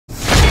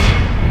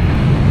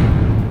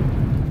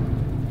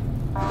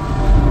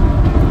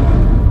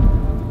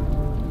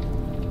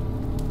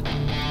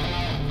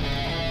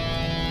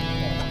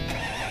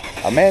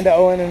Amanda,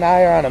 Owen, and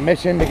I are on a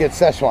mission to get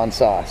Szechuan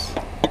sauce.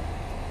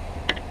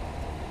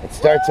 It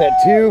starts at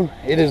 2,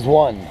 it is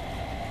 1.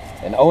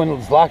 And Owen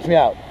has locked me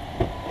out.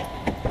 Ooh,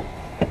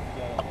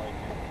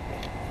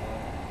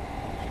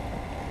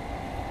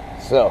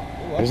 So,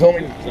 there's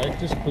only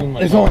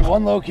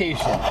one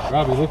location.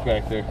 Robbie, look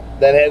back there.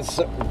 That has...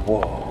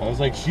 Whoa. I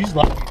was like, she's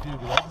lucky, dude,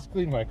 because I just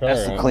cleaned my car.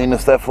 That's the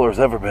cleanest that floor's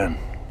ever been.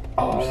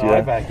 Oh, see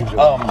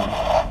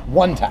that?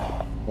 One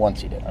time.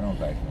 Once you did. I don't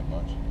vacuum it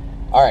much.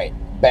 Alright,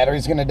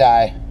 battery's gonna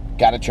die.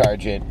 Gotta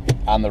charge it.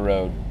 On the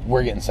road.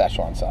 We're getting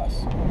Szechuan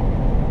sauce.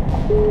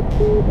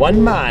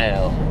 1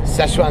 mile.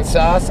 Szechuan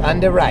sauce on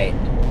the right.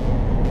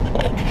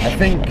 I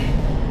think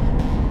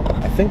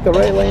the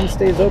right lane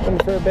stays open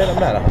for a bit. I'm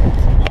not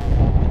 100%.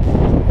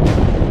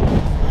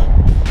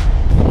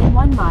 In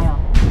 1 mile,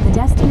 the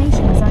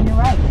destination is on your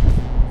right.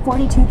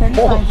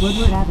 4235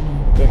 Woodward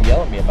Avenue. Don't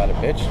yell at me about it,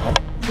 bitch. I'm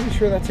pretty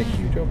sure that's a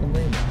huge open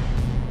lane.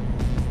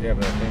 Yeah,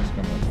 but that thing's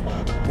coming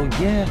up. Well,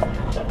 yeah.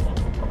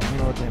 I don't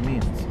know what that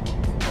means.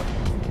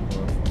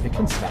 It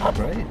can stop,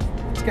 right?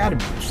 It's gotta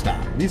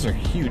stop. These are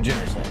huge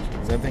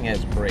intersections. That thing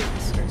has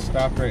brakes. It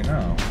stopped right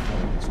now.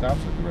 It stops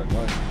at the red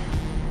light.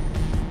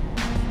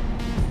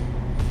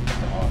 That's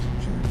an awesome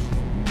church.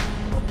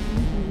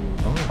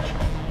 Oh.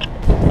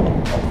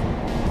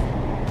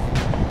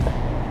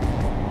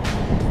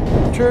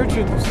 Church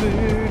in the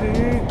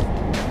city.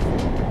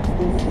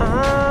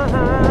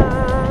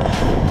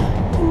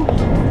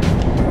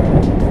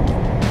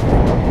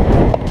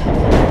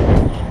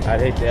 I'd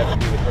hate to have to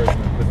be the person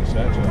that put the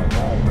statue on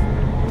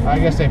top. I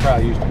guess they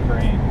probably used a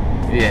crane.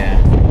 Yeah.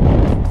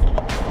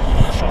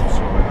 Some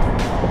sort.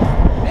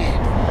 Man.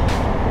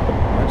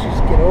 Why don't you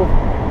just get over?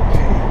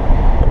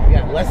 We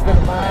got less than a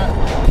mile.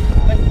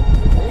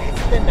 Less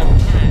than a mile.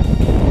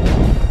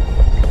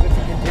 It's a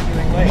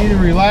continuing You lane. need to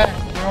relax,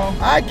 bro.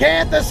 I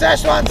can't. The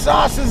Szechuan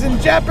sauce is in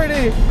jeopardy.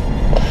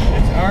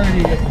 It's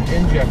already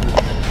in jeopardy.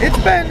 It's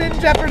been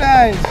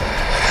jeopardized.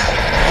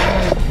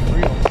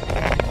 Real.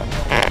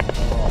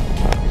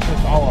 It's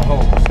just all a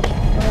hoax.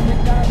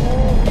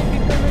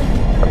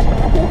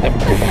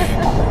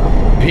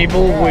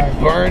 People would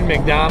burn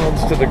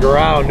McDonald's to the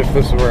ground if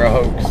this were a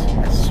hoax.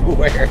 I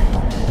swear.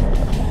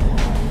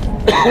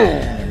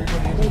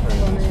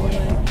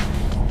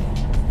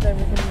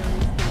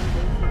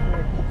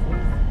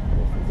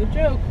 This is a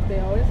joke. They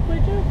always play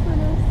jokes on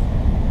us.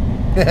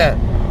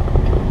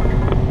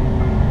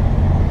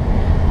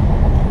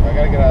 I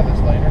gotta get out of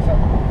this lane or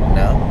something?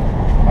 No.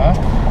 Huh?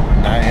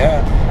 Not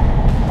yet.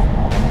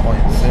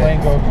 This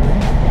lane go through?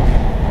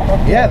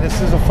 Yeah,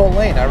 this is a full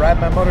lane. I ride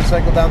my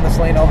motorcycle down this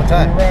lane all the You're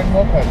time. riding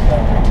mopeds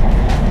down there.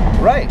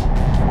 Right.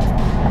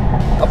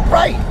 Oh,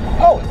 right.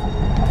 Oh,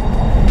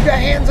 you got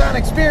hands-on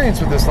experience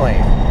with this lane.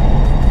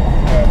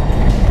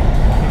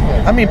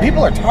 Yeah. I mean,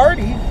 people are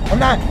tardy.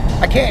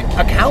 I can't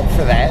account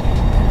for that.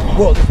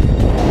 Well,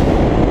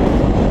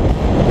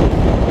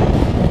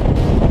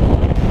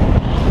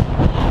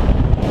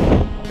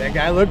 that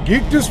guy looked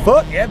geeked as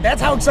fuck. Yeah,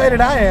 that's how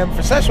excited I am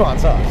for Szechuan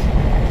sauce.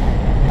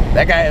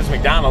 That guy has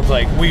McDonald's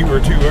like, we were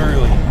too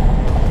early.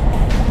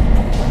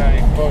 We're not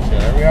even close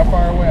yet. Are we how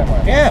far away am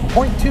I? Yeah,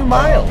 0.2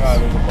 miles. Oh,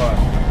 God, there's a bus.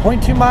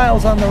 0.2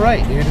 miles on the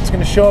right, dude. It's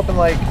gonna show up in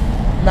like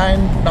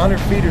 900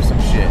 feet or some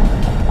shit.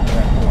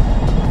 Yeah, cool.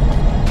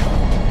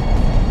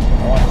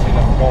 I want to see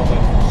them golden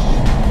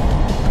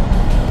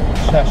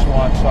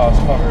Szechuan sauce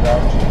covered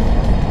arches.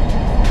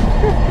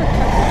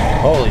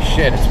 Holy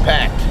shit, it's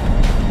packed.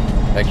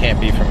 That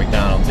can't be from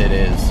McDonald's, it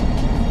is.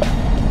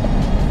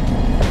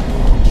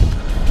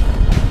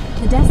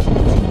 The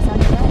destination is on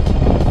your right.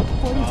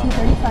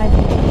 4235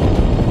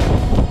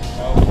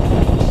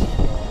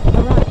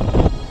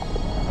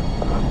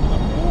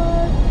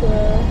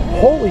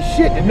 Holy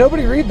shit, did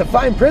nobody read the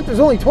fine print? There's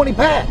only 20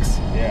 packs.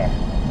 Yeah.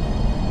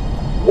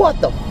 What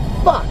the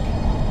fuck?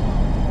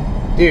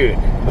 Dude,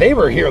 they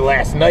were here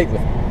last night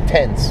with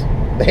tents.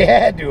 They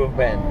had to have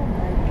been. Oh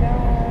my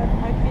god.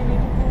 I can't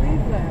even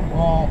believe that.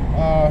 Well,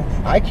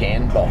 I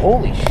can, but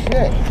holy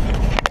shit.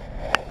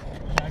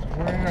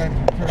 we're gonna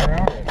turn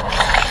around.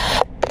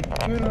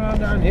 Turn around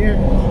down here.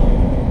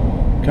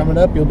 Coming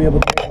up, you'll be able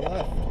to take a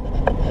left.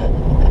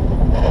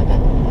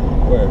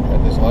 Where?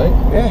 At this light?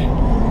 Yeah.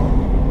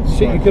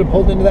 Shit, you could have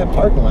pulled into that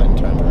parking lot and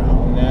turned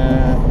around.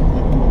 Nah.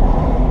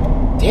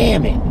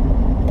 Damn it.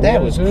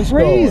 That was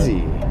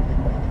crazy.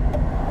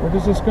 Where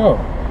does this go?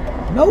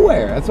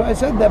 Nowhere. That's why I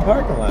said that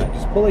parking lot.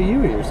 Just pull a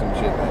U-E or some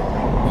shit.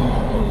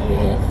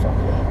 Yeah, fuck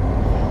it.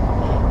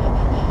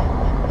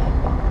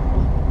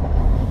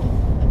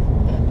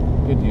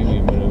 Good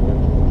U-E maneuver.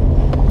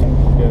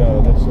 Get out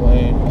of this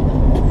lane.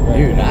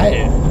 Dude,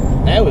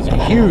 that was a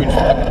huge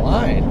fucking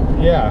line.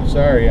 Yeah,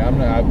 sorry. I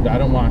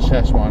don't want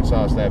Szechuan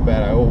sauce that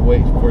bad. I will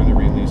wait for the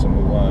release and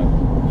move on.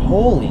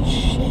 Holy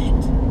shit.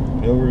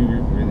 They'll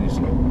release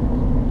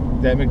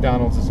it. That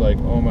McDonald's is like,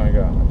 oh my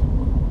god.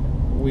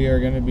 We are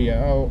going to be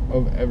out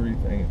of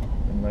everything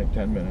in like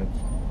 10 minutes.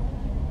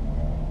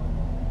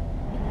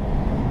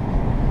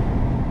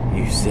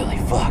 You silly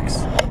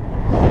fucks.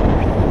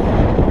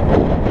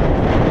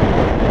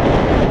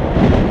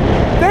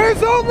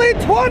 There's only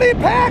only 20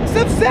 packs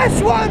of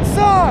Szechuan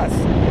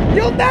sauce.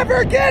 You'll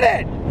never get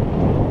it.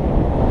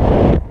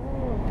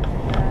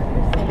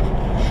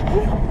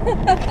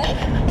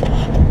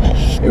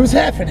 It was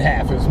half and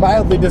half. It was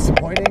mildly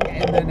disappointing,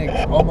 and then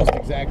almost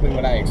exactly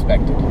what I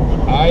expected.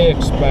 I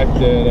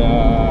expected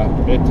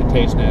it to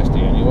taste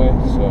nasty anyway,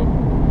 so.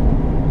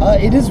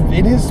 It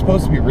is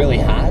supposed to be really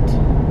hot.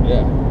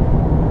 Yeah.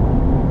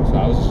 So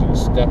I was just gonna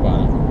step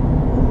on it.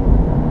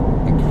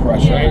 And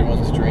crush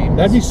everyone's dreams.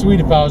 That'd be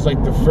sweet if I was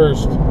like the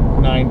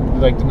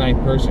the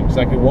ninth person, because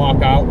I could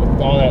walk out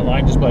with all that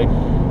line, just like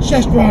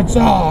Szechuan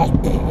sauce.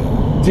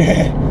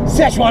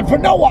 Szechuan for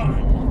no one.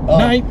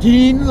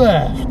 19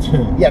 left.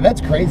 Yeah,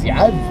 that's crazy.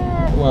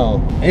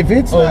 Well, if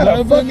it's not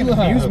a 11 fucking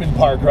left. amusement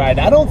park ride,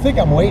 I don't think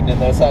I'm waiting in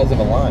that size of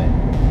a line.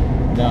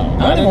 No.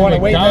 I don't even want to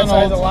wait in that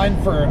size of a line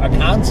for a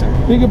concert.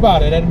 Think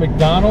about it, at a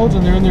McDonald's,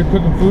 and they're in there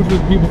cooking food for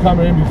the people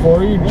coming in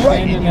before you.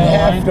 Right, and you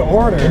have to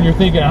order. And you're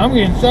thinking, I'm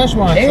getting Szechuan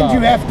sauce. And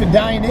you have to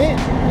dine in.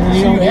 And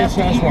you so don't you get have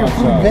to eat your Szechuan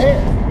food sauce. there.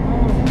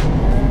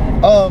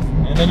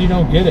 And then you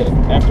don't get it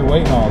after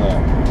waiting all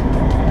that.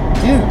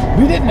 Dude,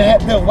 we didn't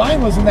have, the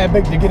line wasn't that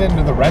big to get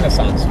into the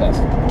Renaissance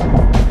Festival.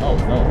 Oh,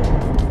 no.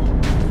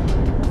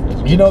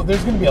 You know,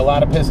 there's going to be a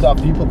lot of pissed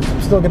off people because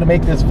I'm still going to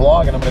make this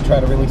vlog and I'm going to try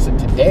to release it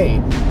today.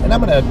 And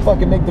I'm going to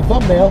fucking make the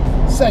thumbnail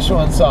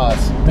Szechuan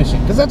sauce mission.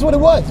 Because that's what it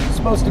was. It was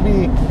supposed to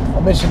be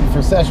a mission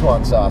for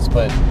Szechuan sauce,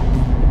 but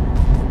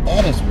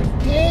that is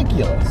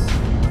ridiculous.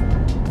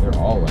 They're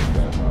all like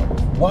that, though.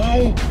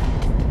 Why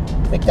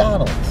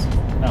McDonald's?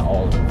 Not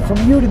all of them. From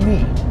you to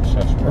me.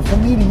 Szechuan. Or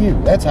from me to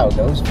you. That's how it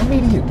goes. From me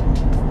to you.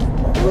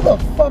 Who the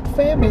fuck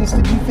fan base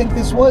did you think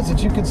this was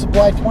that you could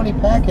supply 20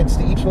 packets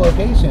to each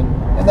location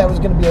and that was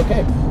going to be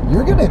okay?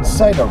 You're going to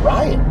incite a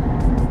riot. I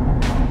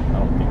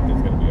don't think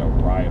there's going to be a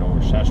riot over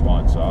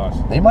Szechuan sauce.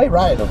 They might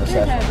riot over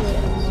There Szechuan had to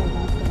sauce.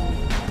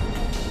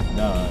 have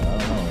No, I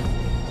don't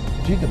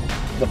know. Dude,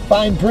 the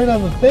fine print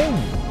on the thing.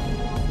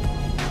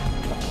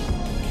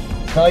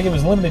 It's not like it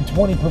was limited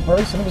 20 per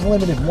person. It was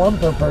limited 1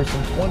 per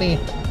person, 20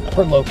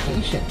 per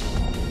location.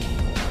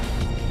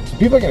 So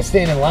people are going to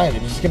stand in line.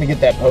 They're just going to get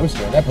that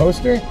poster. And that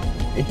poster,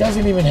 it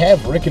doesn't even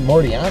have Rick and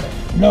Morty on it.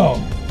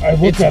 No, I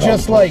looked It's at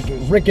just all the like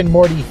posters. Rick and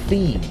Morty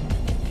themed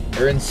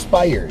or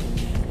inspired.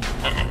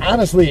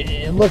 Honestly,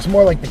 it looks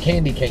more like the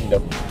Candy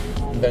Kingdom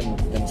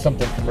than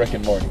something from Rick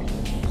and Morty.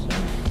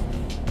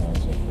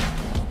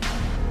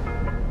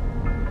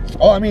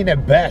 Oh, I mean,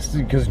 at best,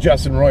 because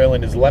Justin Roiland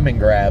and his lemon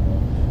grab,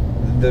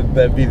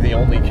 that'd be the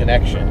only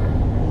connection.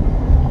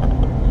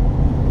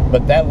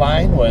 But that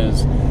line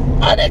was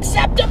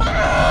unacceptable!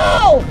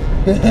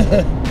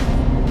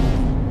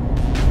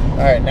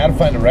 Alright, now to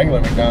find a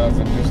regular McDonald's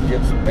and just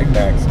get some Big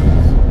Macs.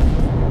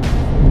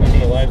 That's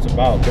what life's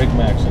about, Big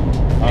Macs and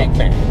Big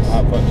Macs.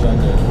 Hot Fudge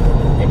Sundae.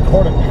 And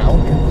quarter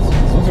pounders.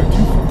 Those are 2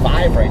 for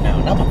 $5 right now,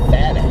 and I'm a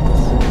fat ass.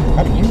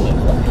 How do you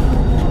live life?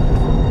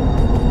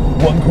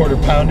 1 quarter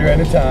pounder at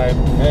a time.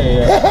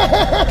 Hey,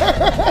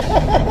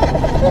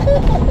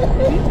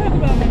 You talk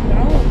about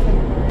McDonald's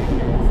and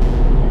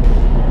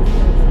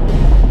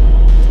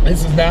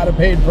This is not a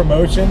paid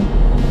promotion,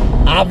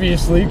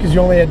 obviously, because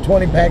you only had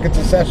 20 packets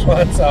of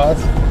Szechuan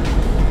sauce.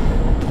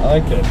 I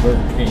like that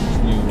Burger King's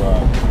new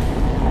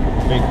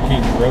Big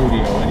King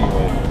Rodeo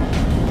anyway.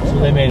 So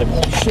they made a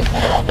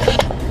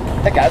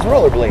That guy's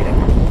rollerblading.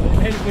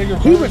 bigger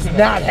He was version of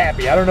not it.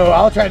 happy. I don't know.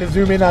 I'll try to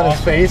zoom in on his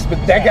face,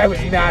 but that guy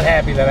was not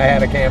happy that I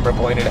had a camera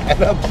pointed at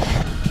him.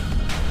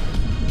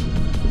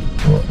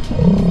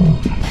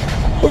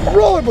 But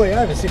rollerblade,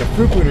 I haven't seen a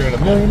fruit booter in a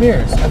million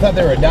years. I thought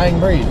they were a dying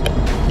breed.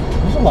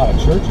 There's a lot of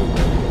churches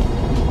there.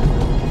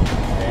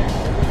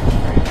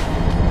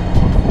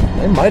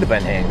 They might have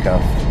been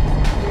handcuffed.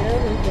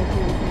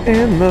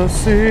 In the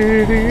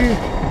city,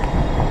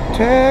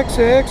 tax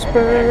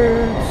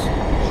experts.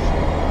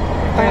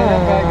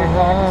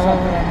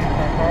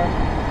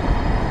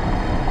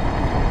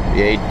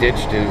 Yeah, he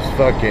ditched his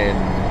fucking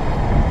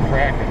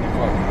Crack in the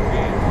fucking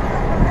game.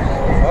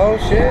 Oh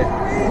shit!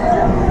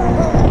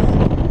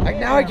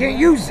 Now I can't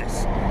use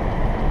this.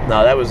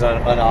 No, that was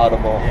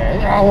unaudible.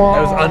 That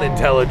was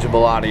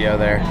unintelligible audio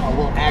there.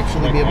 We'll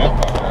actually be able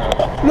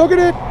to look at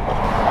it.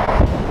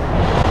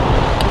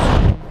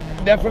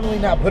 Definitely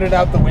not put it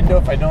out the window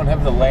if I don't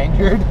have the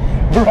lanyard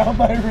around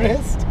my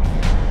wrist.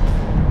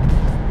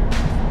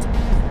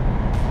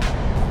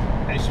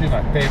 That used to be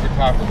my favorite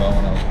Taco Bell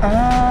when I was.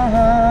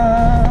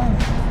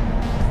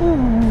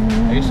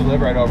 I used to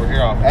live right over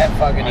here off That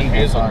fucking on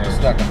Eagle song is Hazelhurst.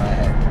 stuck in my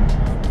head.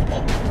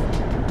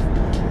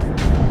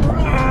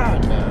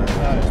 No,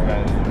 not as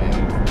bad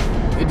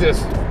as It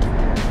just,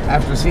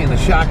 after seeing the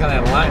shock on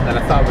that line that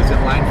I thought was in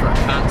line for a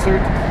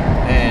concert,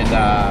 and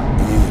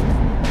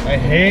I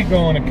hate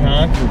going to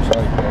concerts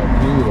like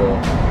that too, though.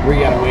 we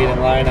gotta wait in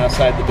line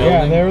outside the building.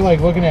 Yeah, they were like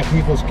looking at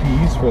people's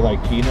keys for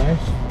like key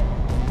knives.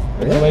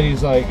 And the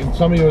lady's like, and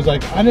somebody was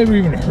like, I never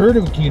even heard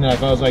of a key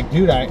knife. I was like,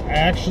 dude, I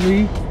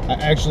actually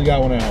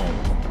got one at home.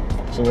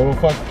 It's a little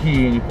fucking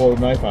key, and you pull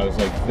the knife out. It's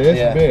like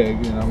this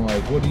big, and I'm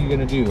like, what are you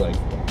gonna do? Like,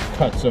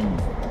 cut some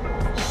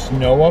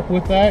snow up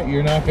with that?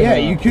 You're not gonna. Yeah,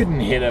 you couldn't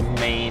hit a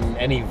main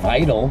any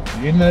vital.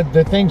 And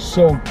the thing's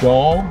so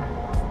dull.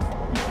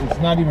 It's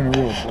not even a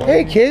real.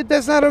 Hey kid,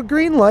 that's not a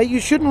green light. You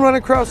shouldn't run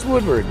across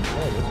Woodward.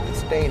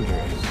 It's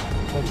dangerous.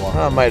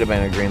 Oh, it might have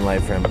been a green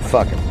light for him, but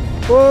fuck him.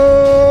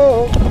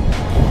 Whoa!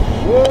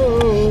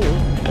 Whoa!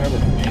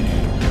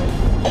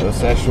 The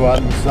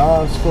Szechuan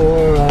sauce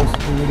for us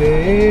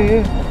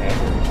today.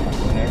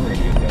 Never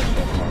get that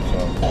Szechuan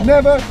sauce.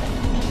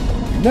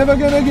 Never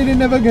gonna get it,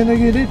 never gonna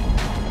get it.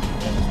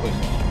 And this place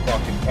is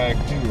fucking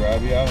packed too,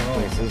 Robbie. I don't know.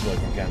 This is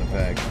looking kind of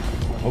packed.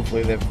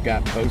 Hopefully they've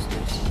got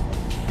posters.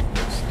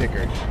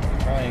 Stickers.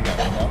 I ain't got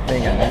enough. They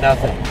ain't got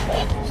nothing.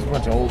 Just a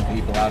bunch of old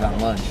people out on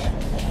lunch.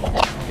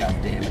 God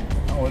damn it.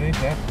 Oh, it ain't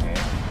that bad.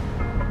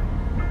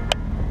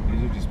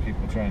 These are just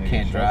people trying to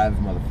Can't get drive,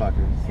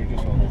 motherfuckers. They're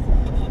just all...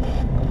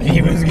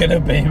 He was gonna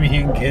pay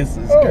me in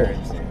kisses,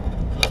 currency.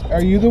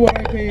 Are you the one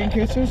I pay in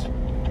kisses?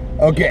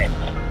 Okay.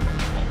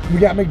 We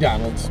got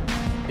McDonald's.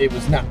 It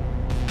was not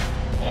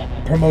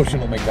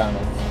promotional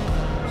McDonald's.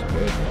 It's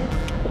good,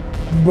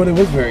 man. But it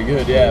was very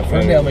good, yeah.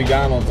 Ferndale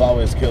McDonald's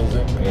always kills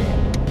it.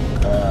 Yeah.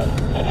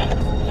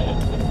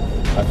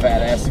 My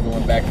fat ass is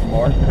going back for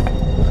more. I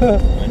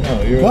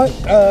know. But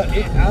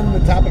on the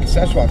topic of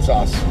Szechuan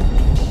sauce,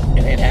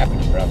 it ain't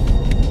happening, bro.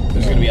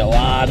 There's gonna be a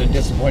lot of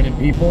disappointed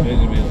people.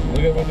 Look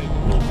at what they do.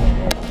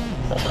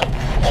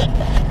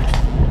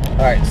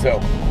 All right, so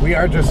we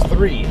are just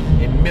 3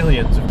 in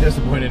millions of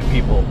disappointed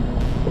people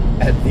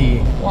at the.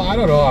 Well, I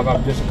don't know if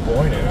I'm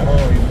disappointed. I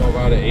don't even know if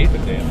I'd have ate the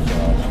damn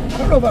sauce. I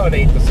don't know if I would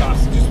have ate the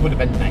sauce. It just would have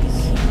been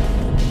nice.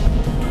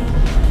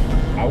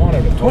 I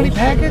wanted a 20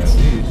 packets?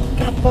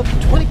 God,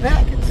 fucking 20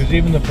 packets. Because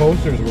even the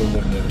posters were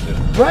limited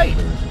edition. Right.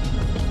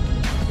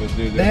 But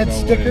dude, They had no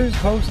stickers, way.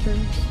 posters.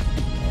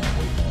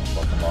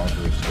 Fucking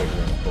laundry sticker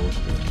and a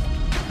poster.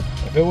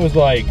 If it was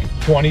like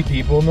 20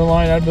 people in the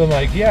line, I'd been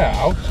like, yeah,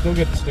 I'll still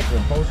get the sticker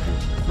and poster.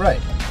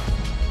 Right.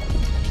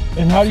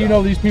 And how do you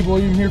know these people are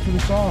even here for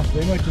the sauce?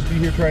 They might just be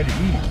here trying to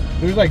eat.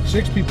 There's like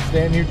 6 people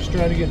standing here just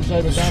trying to get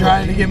inside McDonald's. Just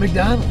trying to get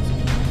McDonald's.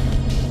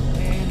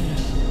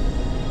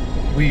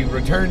 And we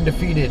returned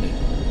defeated.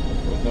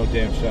 With no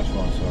damn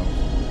Szechuan sauce.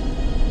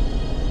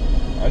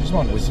 I just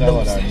wanted to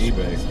sell it on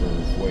eBay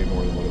for way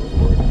more than what it was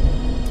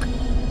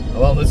worth.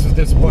 Well, this is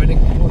disappointing.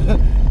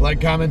 Like,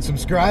 comment,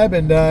 subscribe,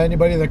 and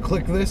anybody that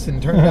clicked this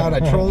and turned out I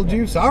trolled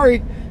you,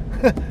 sorry.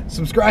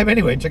 Subscribe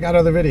anyway. Check out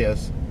other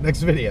videos.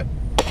 Next video.